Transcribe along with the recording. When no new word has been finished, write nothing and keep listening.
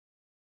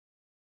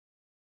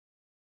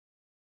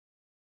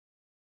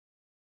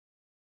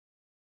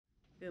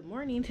Good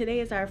morning. Today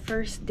is our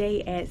first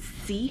day at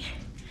sea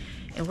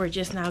and we're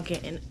just now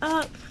getting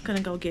up. Gonna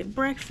go get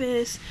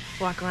breakfast,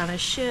 walk around the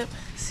ship,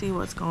 see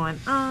what's going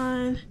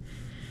on.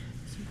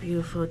 It's a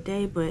beautiful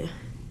day, but I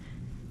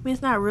mean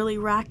it's not really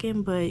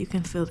rocking, but you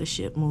can feel the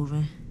ship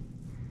moving.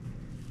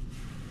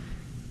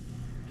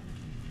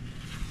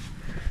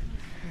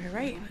 All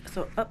right,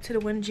 so up to the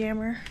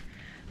Windjammer.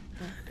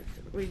 There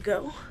we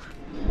go.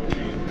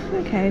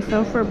 Okay,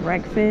 so for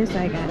breakfast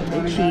I got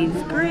the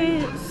cheese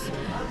grits,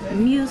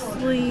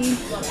 muesli,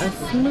 a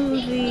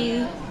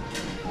smoothie.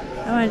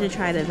 I wanted to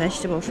try the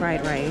vegetable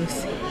fried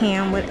rice,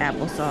 ham with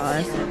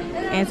applesauce,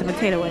 and some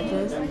potato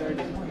wedges.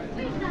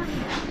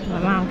 My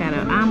mom got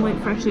an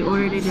omelet freshly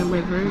ordered and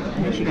delivered,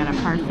 and then she got a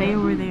parfait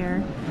over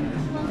there.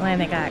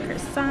 Landon got a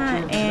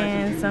croissant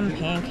and some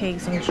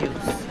pancakes and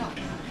juice.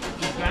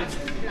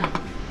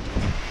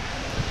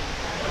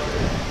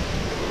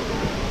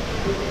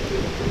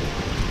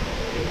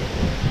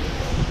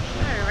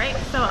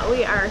 So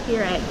we are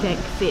here at deck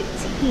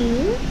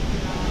 15,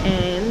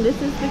 and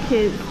this is the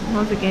kids.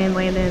 Once again,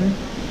 Landon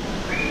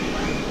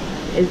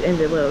is in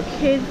the little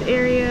kids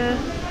area,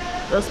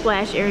 little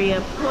splash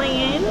area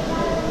playing.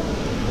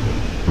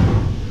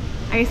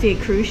 I can see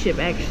a cruise ship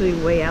actually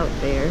way out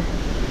there.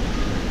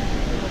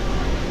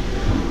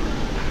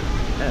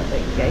 I don't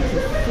think you guys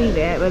can see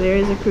that, but there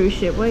is a cruise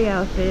ship way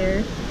out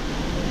there.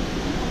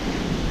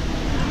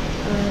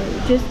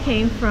 Just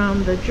came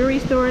from the jewelry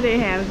store. They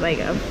have like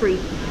a free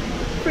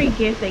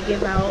gift they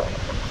give out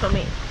so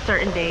many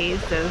certain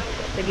days, so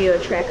they give you a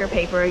tracker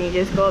paper and you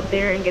just go up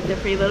there and get the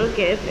free little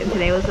gift. And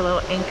today was a little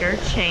anchor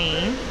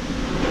chain.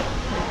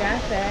 I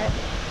got that.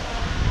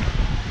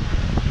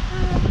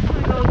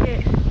 I'm gonna go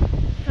get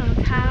some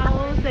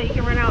towels that you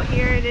can run out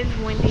here. It is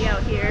windy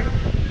out here.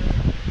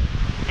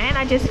 And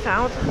I just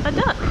found a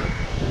duck.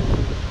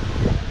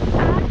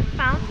 I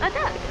found a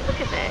duck. Look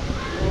at that.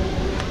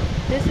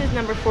 This is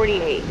number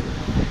 48.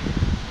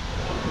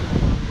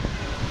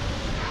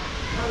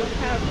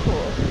 How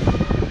cool.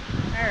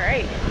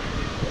 Alright.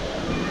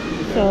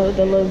 So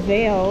the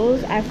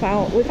Lavelles,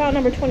 we found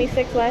number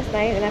 26 last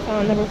night and I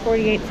found number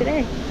 48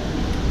 today.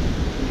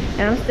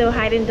 And I'm still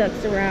hiding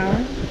ducks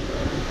around.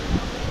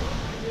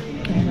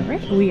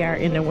 Alright, we are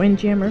in the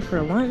Windjammer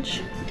for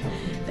lunch.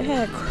 They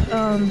had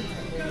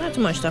not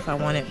too much stuff I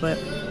wanted, but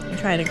I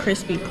tried a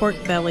crispy pork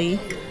belly,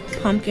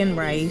 pumpkin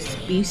rice,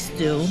 beef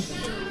stew,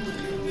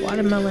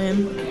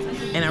 watermelon,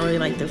 and I really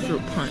like the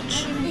fruit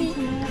punch.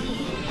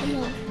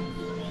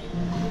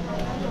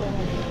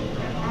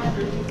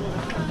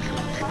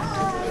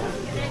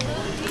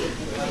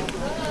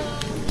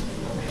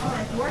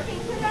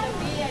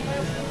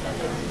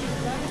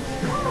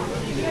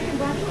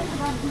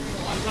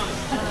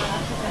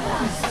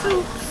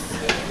 Soups,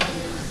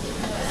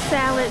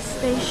 salad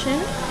station,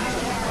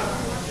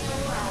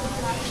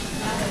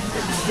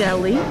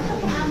 deli,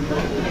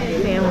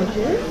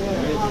 sandwiches,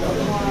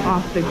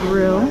 off the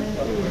grill,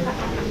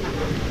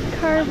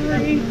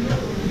 carvery,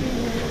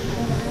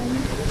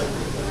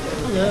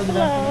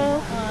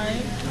 hello,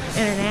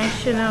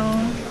 international,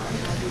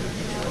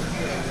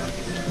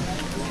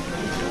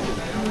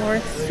 more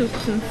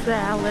soups and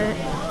salad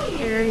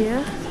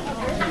area.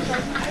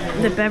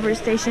 The beverage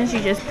stations,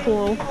 you just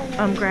pull,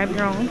 grab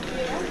your own.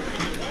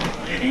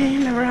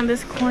 And around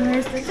this corner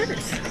is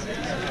desserts.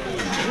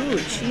 Ooh,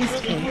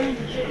 cheesecake.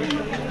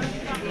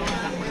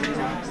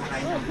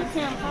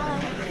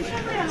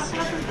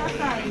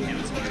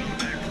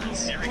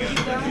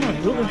 I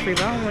want gluten-free,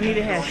 but I don't need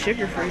to have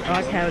sugar-free.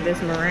 I'll have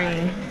this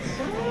meringue.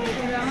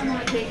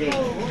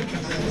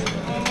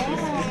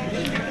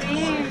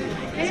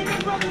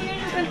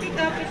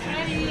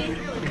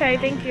 Okay,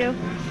 thank you.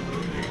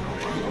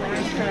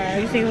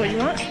 You see what you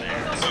want?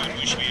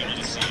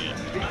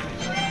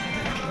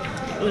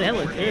 Oh, that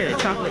looks good. A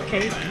chocolate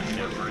cake.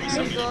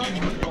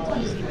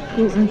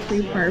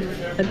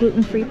 A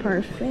gluten-free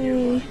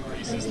parfait,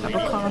 cup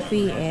of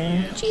coffee,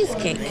 and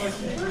cheesecake.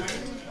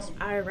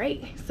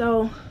 Alright,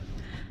 so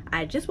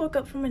I just woke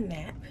up from a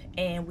nap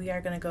and we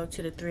are gonna go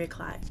to the 3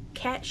 o'clock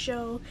cat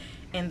show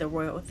in the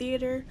Royal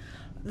Theater.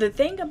 The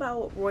thing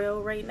about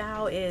Royal right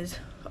now is,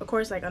 of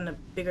course, like on the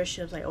bigger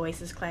ships like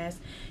Oasis class,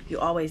 you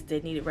always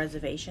did need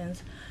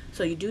reservations.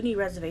 So you do need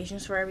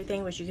reservations for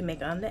everything, which you can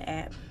make on the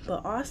app.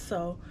 But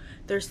also,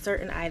 there's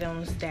certain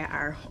items that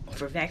are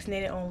for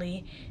vaccinated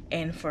only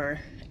and for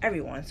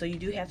everyone. So you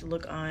do have to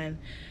look on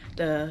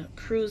the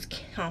cruise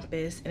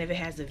compass, and if it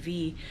has a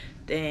V,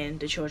 then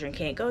the children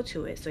can't go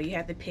to it. So you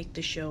have to pick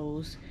the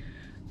shows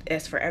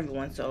as for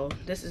everyone. So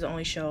this is the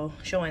only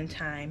showing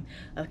time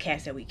of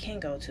cast that we can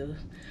go to,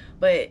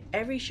 but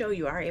every show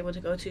you are able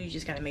to go to, you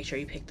just gotta make sure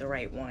you pick the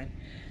right one.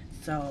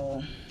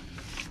 So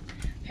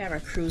have our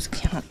cruise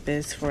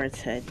compass for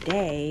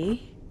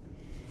today,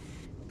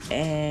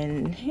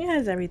 and it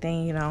has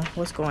everything, you know,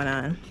 what's going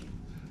on.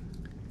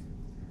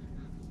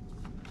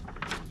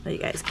 You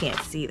guys can't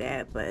see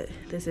that, but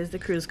this is the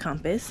cruise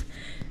compass.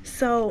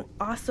 So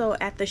also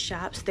at the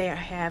shops they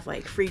have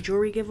like free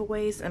jewelry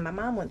giveaways, and my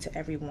mom went to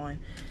every one.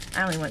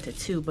 I only went to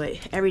 2, but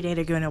every day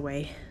they're giving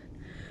away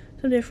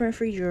some different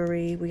free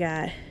jewelry. We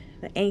got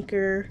the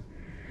anchor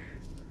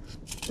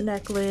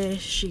necklace.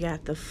 She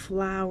got the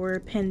flower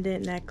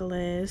pendant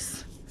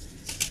necklace.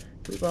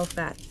 We both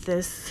got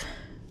this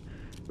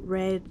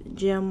red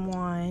gem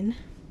one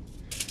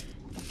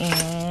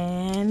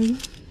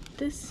and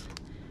this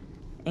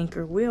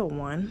anchor wheel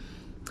one.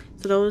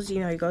 So those, you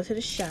know, you go to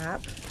the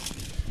shop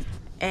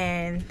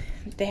and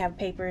they have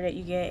paper that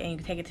you get, and you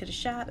can take it to the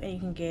shop and you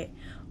can get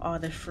all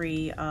the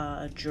free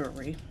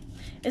jewelry.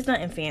 It's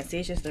nothing fancy,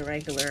 it's just a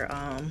regular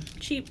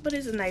cheap, but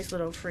it's a nice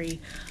little free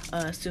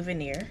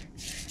souvenir.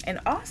 And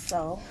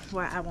also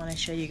what I want to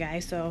show you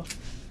guys, so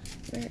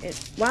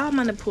while I'm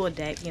on the pool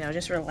deck, you know,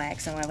 just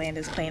relaxing while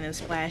Landon's playing in the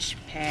splash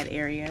pad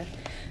area,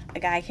 a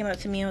guy came up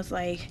to me and was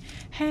like,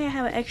 hey, I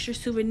have an extra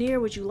souvenir,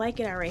 would you like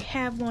it? I already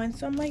have one.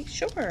 So I'm like,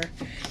 sure.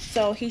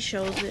 So he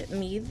shows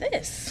me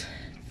this.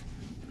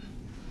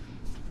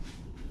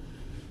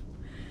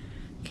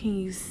 Can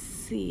you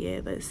see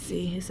it? Let's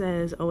see. It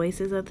says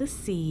Oasis of the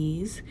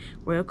Seas,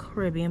 Royal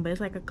Caribbean, but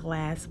it's like a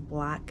glass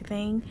block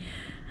thing.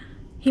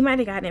 He might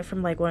have gotten it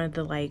from like one of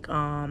the like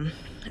I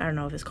don't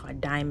know if it's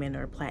called diamond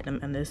or platinum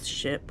on this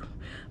ship,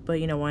 but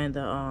you know, one of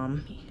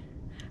the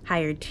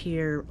higher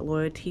tier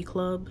loyalty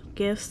club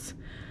gifts.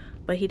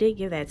 But he did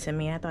give that to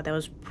me. I thought that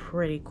was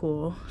pretty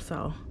cool,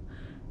 so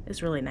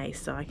it's really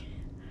nice. So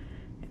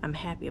I'm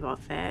happy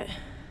about that.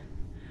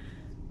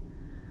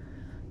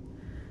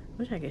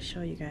 Wish I could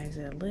show you guys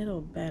it a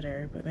little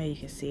better, but maybe you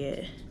can see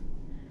it.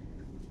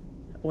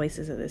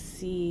 Oasis of the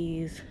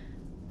Seas.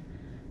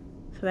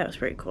 So that was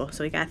pretty cool.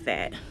 So we got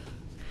that.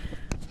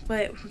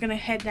 But we're gonna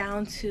head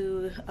down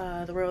to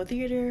the Royal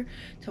Theater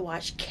to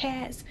watch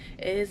Cats.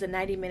 It is a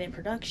 90-minute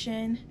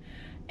production,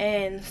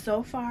 and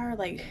so far,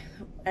 like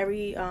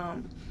we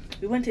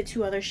went to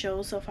 2 other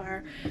shows so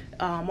far.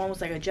 One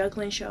was like a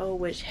juggling show,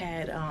 which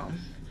had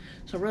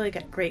some really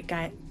great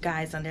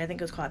guys on there. I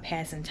think it was called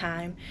Passing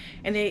Time,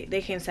 and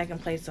they came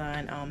second place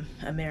on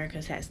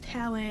America's Has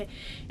Talent,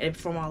 and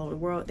from all over the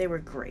world. They were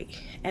great.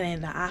 And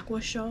then the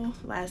Aqua show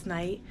last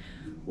night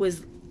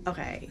was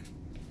okay.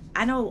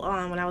 I know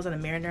when I was on the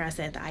Mariner, I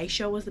said the ice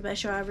show was the best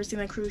show I've ever seen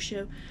on a cruise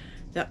ship.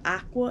 The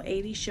Aqua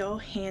 80 show,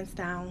 hands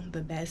down,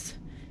 the best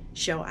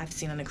show I've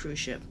seen on a cruise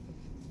ship,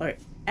 or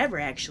ever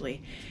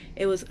actually.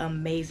 It was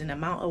amazing, the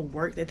amount of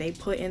work that they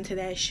put into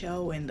that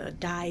show, and the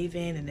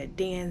diving and the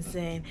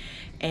dancing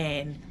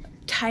and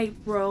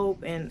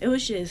tightrope, and it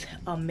was just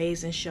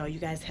amazing show. You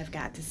guys have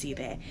got to see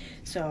that.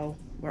 So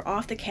we're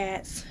off the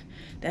Cats.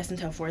 That's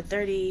until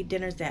 4:30.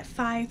 Dinner's at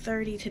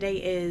 5:30. Today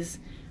is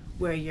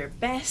Wear Your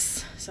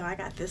Best. So I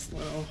got this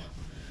little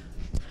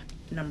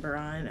number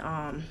on.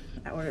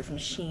 I ordered from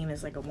Shein.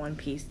 It's like a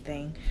one-piece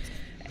thing,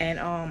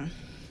 and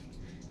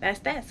that's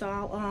that. So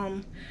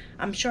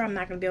I'm sure I'm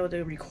not gonna be able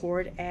to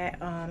record at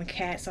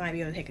Cats, so I might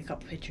be able to take a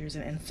couple pictures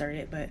and insert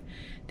it. But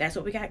that's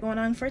what we got going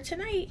on for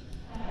tonight.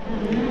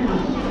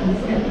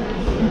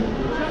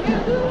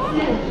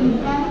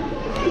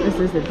 This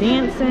is the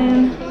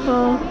dancing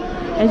pool.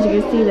 As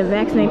you can see, the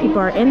vaccinated people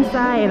are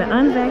inside and the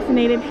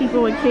unvaccinated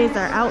people with kids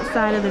are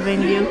outside of the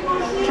venue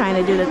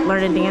trying to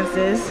learn the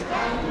dances.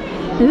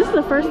 And this is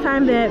the first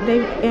time that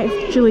they've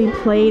actually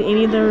played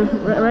any of the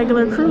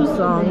regular cruise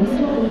songs.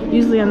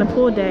 Usually on the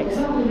pool decks,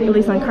 at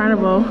least on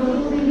Carnival,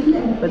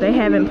 but they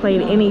haven't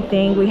played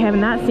anything. We have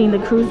not seen the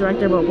cruise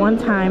director but one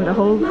time the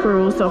whole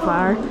cruise so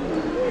far.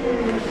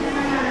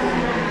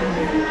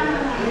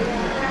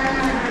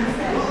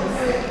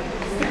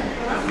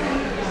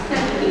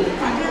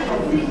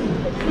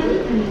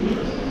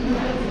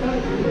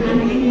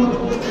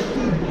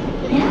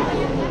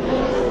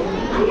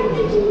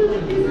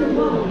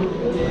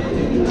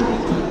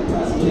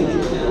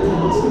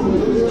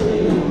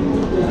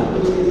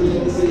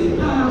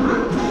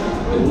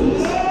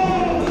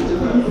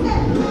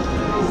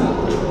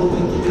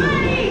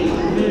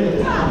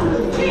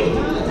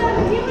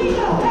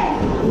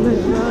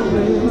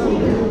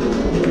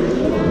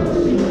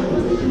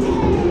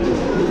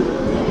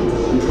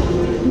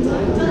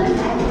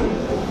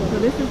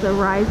 The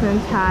Rising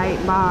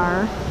Tide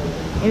bar,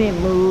 and it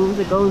moves,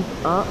 it goes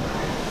up. You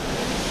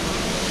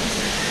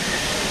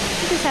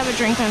just have a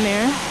drink on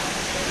there.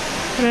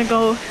 We're gonna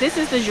go, this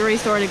is the jewelry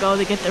store to go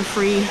to get the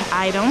free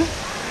item.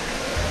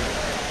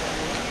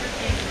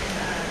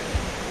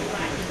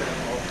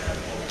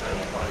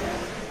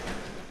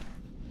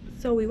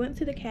 So we went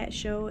to the Cat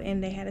show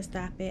and they had to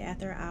stop it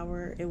after an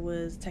hour. It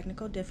was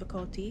technical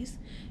difficulties.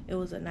 It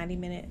was a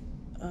 90-minute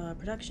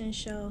production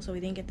show, so we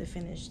didn't get to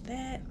finish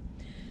that.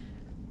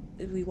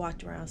 We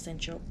walked around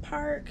Central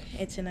Park,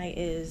 and tonight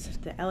is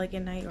the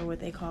elegant night, or what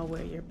they call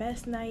Wear Your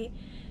Best night.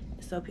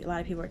 So a lot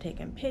of people are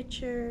taking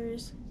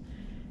pictures,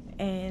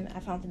 and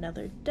I found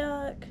another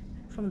duck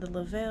from the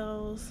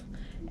Lavelles,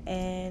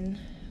 and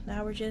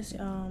now we're just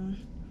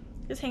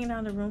hanging out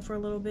in the room for a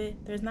little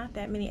bit. There's not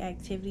that many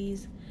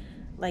activities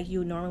like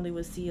you normally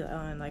would see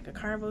on like a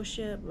Carnival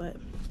ship, but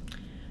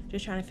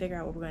just trying to figure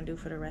out what we're gonna do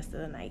for the rest of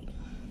the night.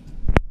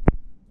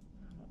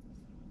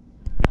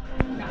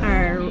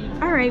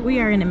 Alright, we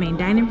are in the main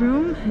dining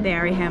room. They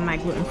already have my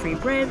gluten-free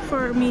bread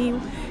for me.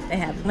 They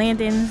have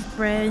Landon's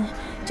bread.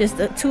 Just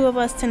the two of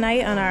us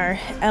tonight on our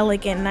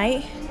elegant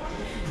night.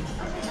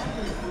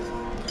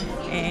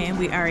 And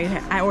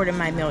I ordered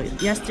my meal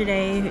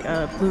yesterday,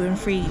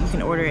 gluten-free. You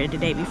can order it the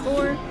day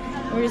before.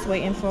 We're just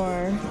waiting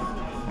for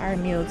our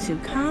meal to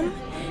come.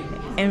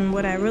 And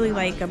what I really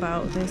like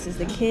about this is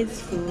the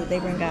kids' food. They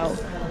bring out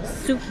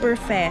super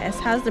fast.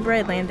 How's the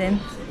bread, Landon?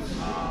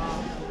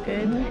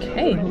 Good.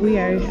 Okay,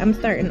 I'm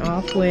starting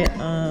off with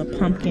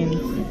pumpkin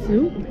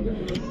soup.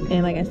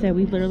 And like I said,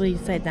 we literally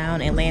sat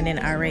down and Landon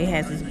already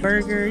has his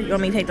burger. You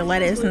want me to take the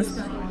lettuce? And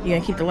you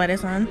gonna keep the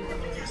lettuce on?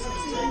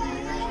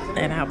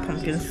 And our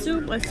pumpkin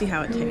soup. Let's see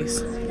how it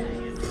tastes.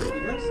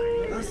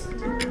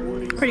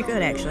 Pretty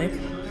good, actually.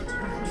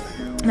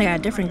 I got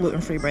a different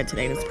gluten-free bread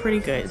today. It's pretty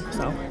good.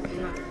 So,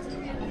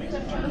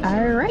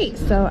 all right.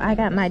 So I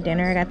got my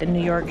dinner. I got the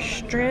New York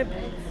strip.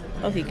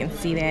 Hope you can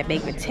see that.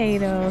 Baked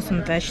potatoes,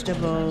 some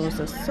vegetables,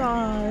 a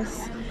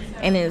sauce,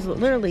 and it's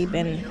literally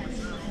been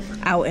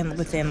out and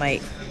within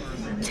like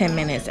 10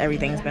 minutes.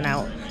 Everything's been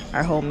out.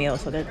 Our whole meal.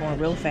 So they're going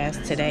real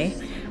fast today.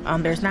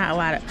 There's not a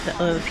lot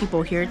of other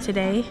people here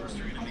today.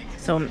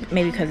 So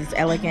maybe because it's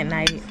elegant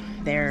night,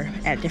 they're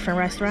at different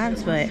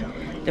restaurants, but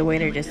the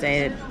waiter just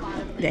said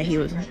that he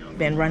was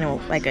been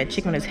running like a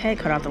chicken with his head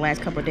cut off the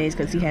last couple of days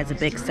because he has a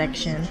big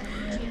section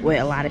with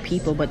a lot of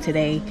people. But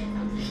today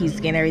he's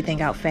getting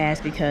everything out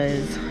fast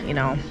because, you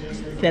know,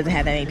 he doesn't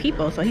have that many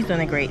people. So he's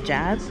doing a great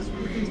job.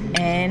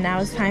 And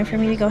now it's time for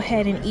me to go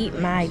ahead and eat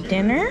my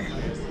dinner.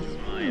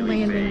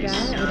 Landon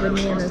got a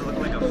banana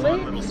split.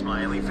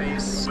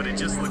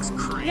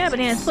 Yeah,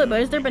 banana split,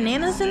 but is there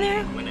bananas in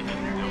there?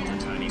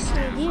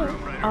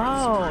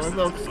 Oh, a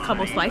little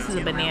couple slices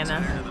of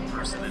banana.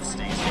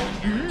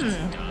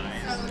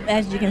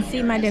 As you can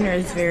see, my dinner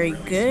is very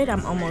good.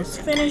 I'm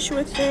almost finished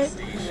with it.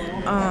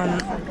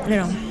 You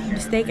know, the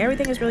steak,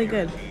 everything is really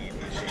good.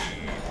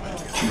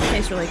 It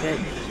tastes really good.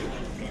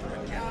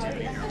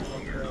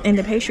 And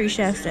the pastry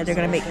chef said he's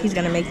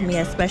gonna make me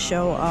a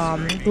special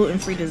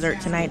gluten-free dessert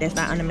tonight that's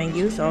not on the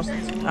menu. So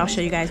I'll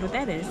show you guys what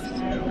that is.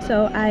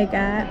 So I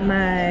got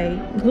my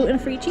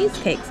gluten-free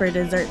cheesecake for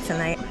dessert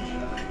tonight.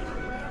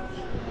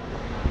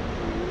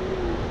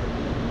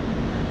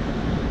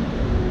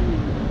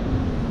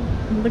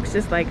 Looks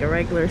just like a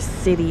regular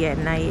city at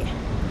night.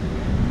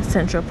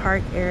 Central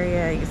Park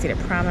area. You can see the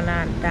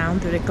promenade down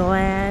through the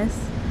glass.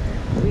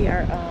 We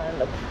are on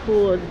the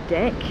pool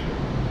deck.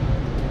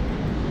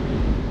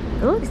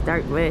 It looks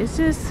dark, but it's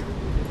just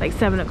like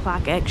 7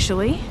 o'clock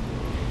actually.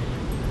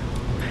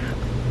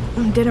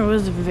 Dinner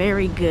was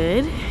very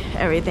good.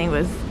 Everything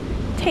was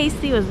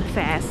tasty. It was a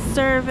fast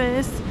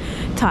service.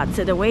 Talked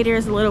to the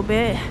waiters a little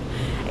bit,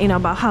 you know,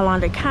 about how long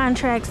their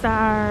contracts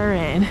are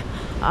and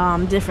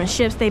different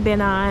ships they've been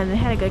on. I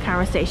had a good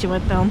conversation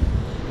with them.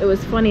 It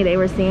was funny, they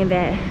were saying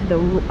that the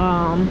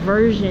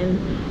Virgin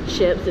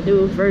ships, the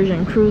new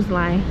Virgin cruise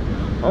line,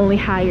 only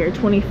hire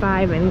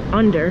 25 and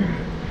under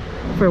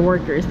for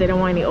workers. They don't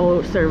want any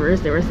old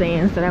servers, they were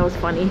saying, so that was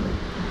funny.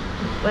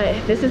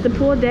 But this is the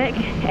pool deck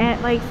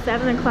at like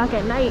 7 o'clock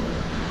at night.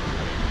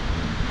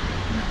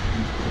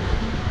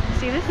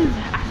 See, this is,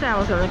 I said I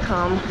was gonna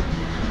come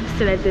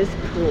sit at this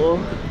pool.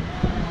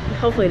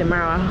 Hopefully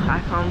tomorrow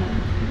I'll come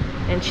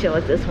and chill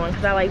at this one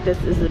because I like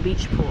this is the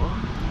beach pool.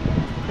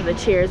 Because the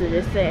chairs are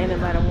just sitting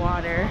by the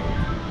water.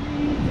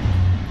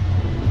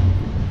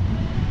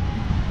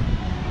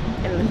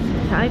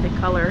 And I like the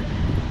color.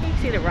 You can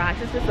see the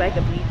rocks, it's just like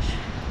a beach.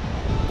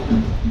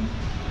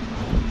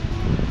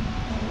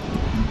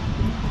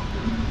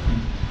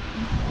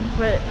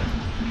 But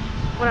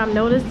what I'm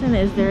noticing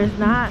is there's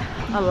not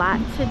a lot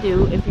to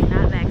do if you're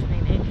not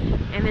vaccinated,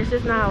 and there's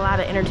just not a lot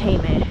of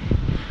entertainment.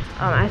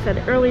 I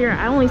said earlier,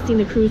 I only seen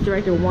the cruise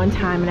director one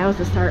time, and that was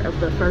the start of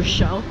the first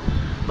show.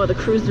 But the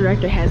cruise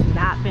director has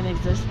not been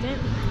existent.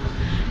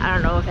 I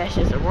don't know if that's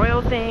just a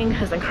royal thing,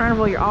 because in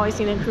Carnival you're always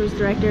seeing a cruise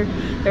director.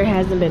 There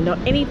hasn't been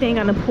anything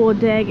on the pool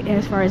deck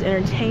as far as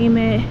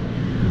entertainment.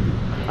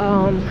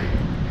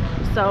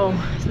 So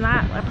it's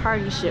not a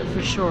party ship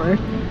for sure.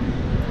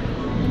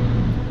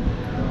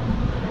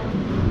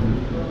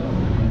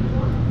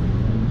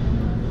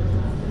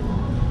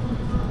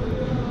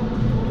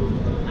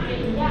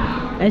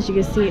 As you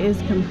can see,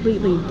 it's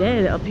completely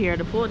dead up here at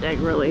the pool deck,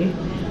 really.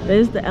 It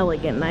is the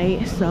elegant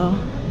night, so.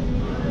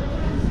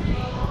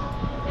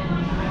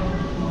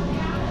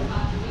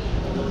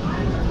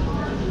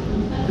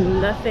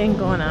 Nothing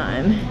going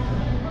on.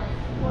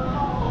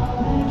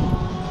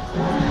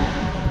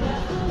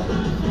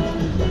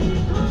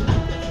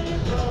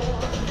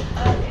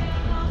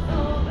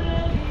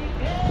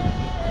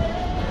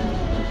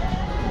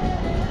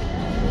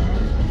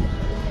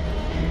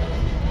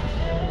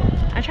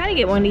 I tried to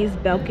get one of these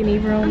balcony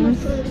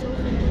rooms,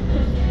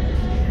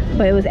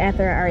 but it was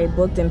after I already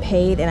booked and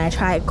paid, and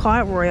I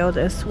called Royal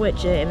to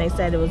switch it, and they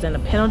said it was in the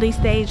penalty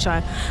stage,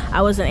 so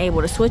I wasn't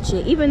able to switch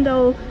it, even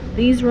though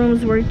these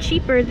rooms were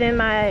cheaper than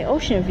my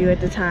ocean view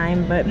at the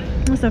time, but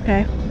it's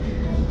okay.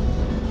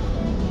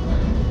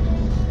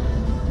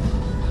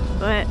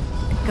 But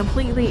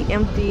completely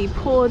empty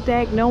pool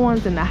deck, no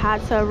one's in the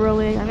hot tub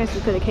really. I guess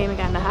we could have came and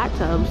got in the hot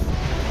tubs.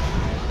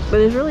 But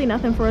there's really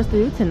nothing for us to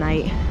do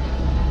tonight.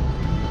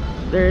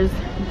 There's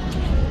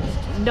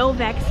no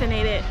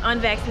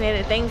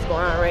unvaccinated things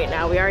going on right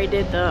now. We already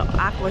did the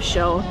aqua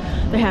show.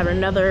 They have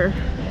another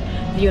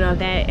viewing of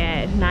that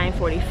at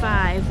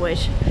 9:45,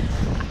 which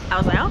I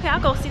was like, okay,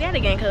 I'll go see that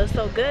again because it's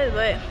so good,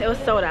 but it was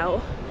sold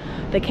out.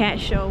 The cat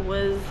show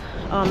was,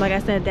 like I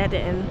said, that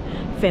didn't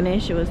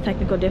finish. It was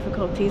technical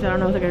difficulties. I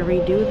don't know if they're gonna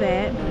redo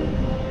that,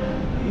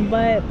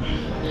 but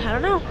I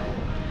don't know.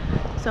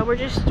 So we're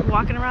just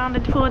walking around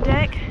the pool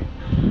deck.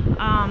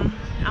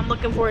 I'm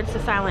looking forward to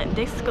silent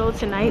disco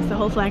tonight, so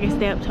hopefully I can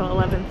stay up till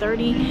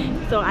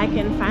 11:30 so I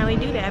can finally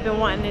do that. I've been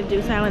wanting to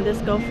do silent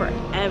disco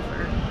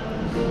forever.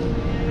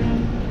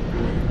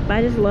 But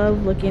I just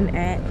love looking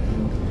at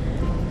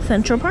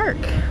Central Park.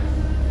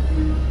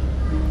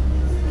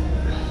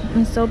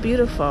 It's so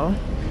beautiful.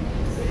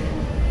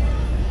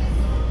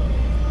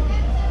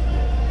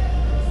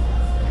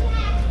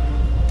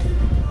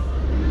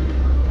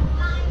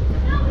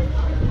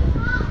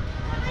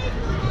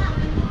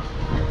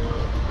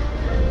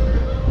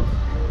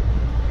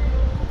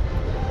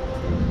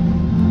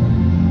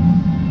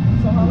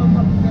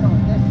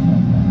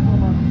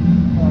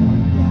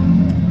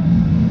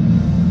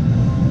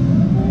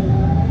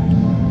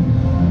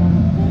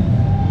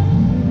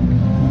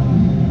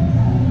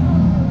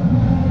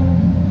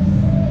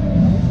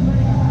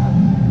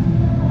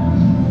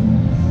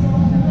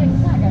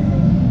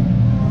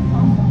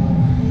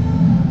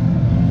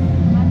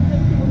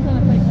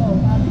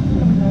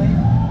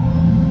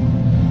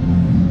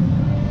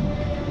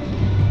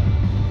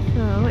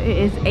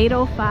 It's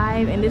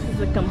 8:05 and this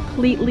is a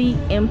completely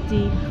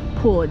empty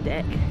pool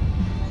deck.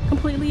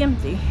 Completely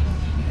empty.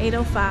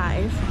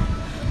 8:05.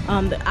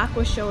 The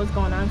aqua show is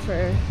going on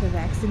for the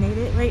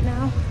vaccinated right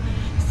now,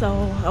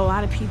 so a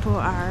lot of people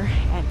are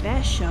at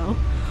that show,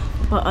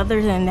 but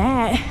other than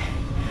that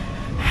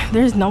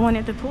there's no one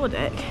at the pool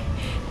deck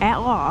at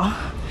all.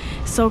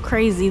 So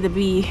crazy to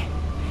be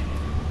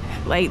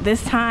like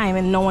this time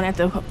and no one at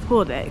the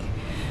pool deck.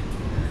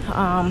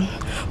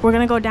 We're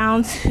gonna go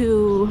down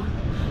to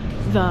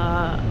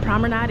the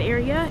promenade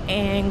area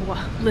and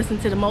listen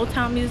to the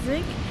Motown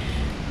music,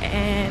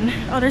 and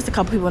oh, there's a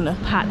couple people in the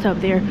hot tub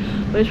there,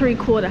 but it's pretty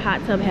cool. The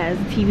hot tub has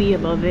TV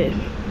above it.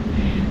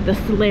 The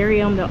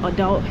solarium, the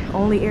adult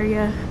only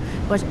area,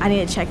 which I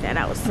need to check that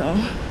out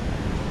soon.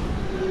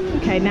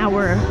 Okay, now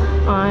we're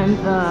on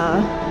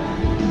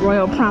the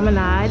Royal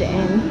Promenade,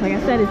 and like I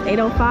said, it's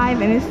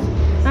 8:05 and it's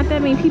not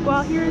that many people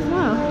out here as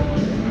well.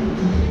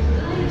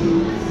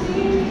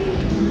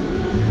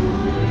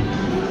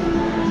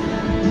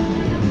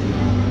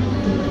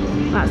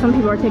 Some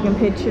people are taking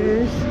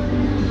pictures.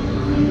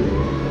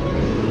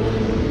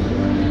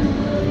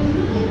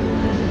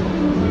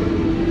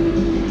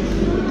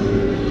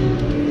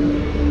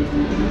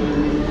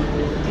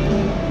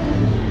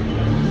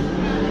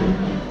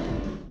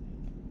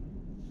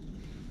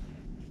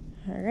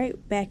 All right,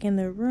 back in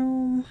the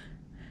room.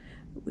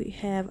 We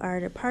have our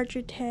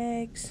departure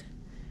tags,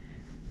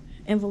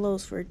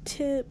 envelopes for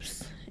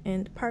tips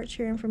and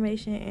departure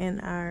information, and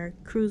our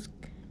cruise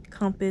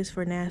compass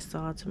for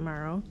Nassau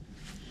tomorrow.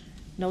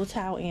 No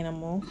towel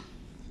animal.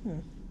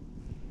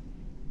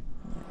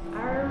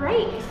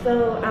 Alright,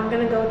 so I'm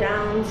gonna go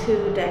down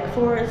to deck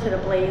 4 to the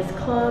Blaze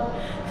Club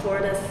for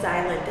the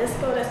silent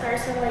disco that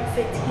starts in like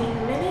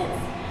 15 minutes.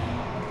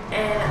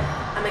 And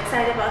I'm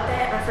excited about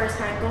that. My first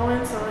time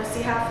going, so let's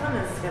see how fun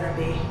this is gonna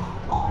be.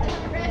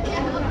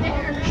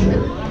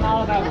 I'm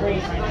all about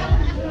Grace right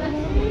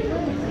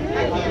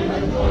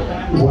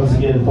now. Once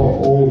again, for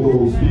all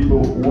those people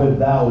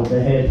without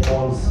the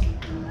headphones,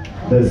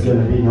 there's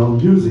gonna be no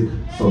music.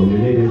 So you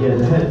need to get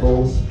the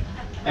headphones.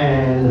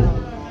 And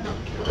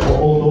for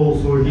all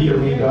those who hear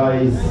me,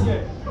 guys,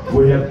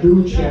 we have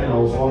 2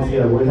 channels. Once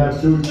again, we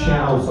have 2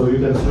 channels, so you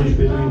can switch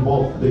between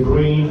both the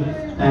green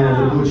and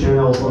the blue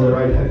channels on the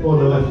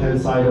left-hand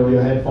side of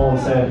your headphone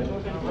set.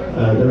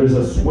 There is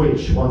a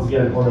switch. Once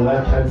again, on the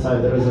left-hand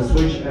side there is a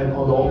switch, and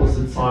on the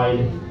opposite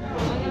side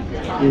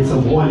it's a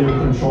volume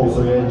control,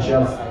 so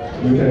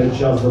you can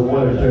adjust the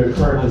volume to your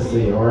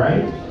courtesy. All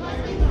right.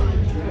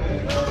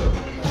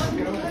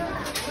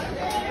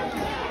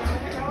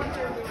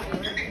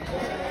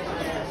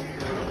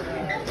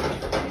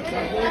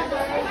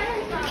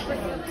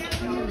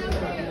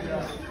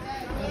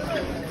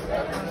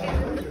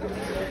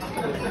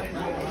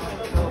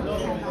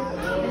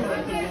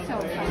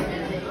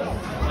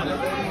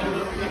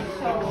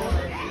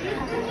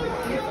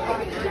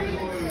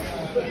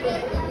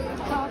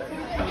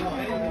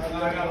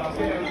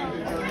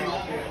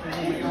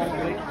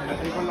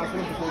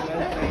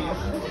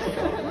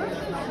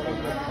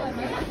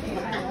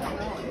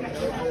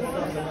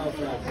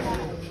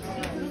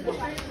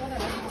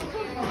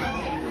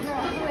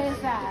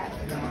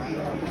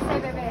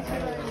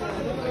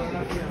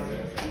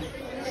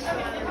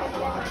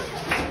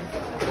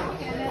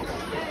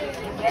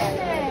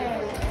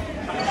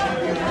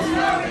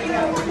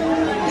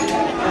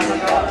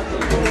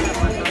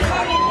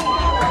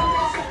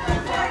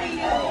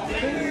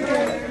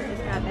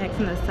 Got back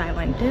from the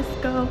silent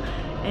disco.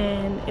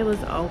 and it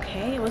was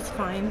okay, it was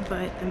fine,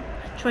 but the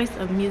choice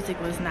of music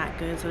was not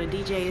good. So the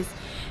DJs,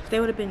 if they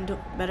would have been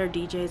better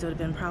DJs, it would have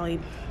been probably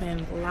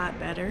been a lot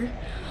better.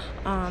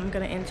 I'm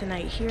gonna end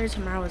tonight here.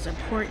 Tomorrow is a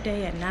port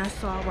day at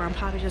Nassau, where I'm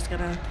probably just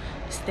gonna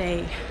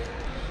stay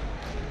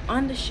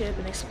on the ship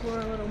and explore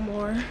a little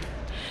more.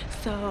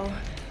 So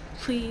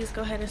please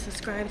go ahead and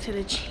subscribe to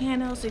the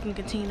channel so you can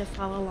continue to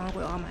follow along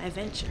with all my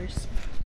adventures.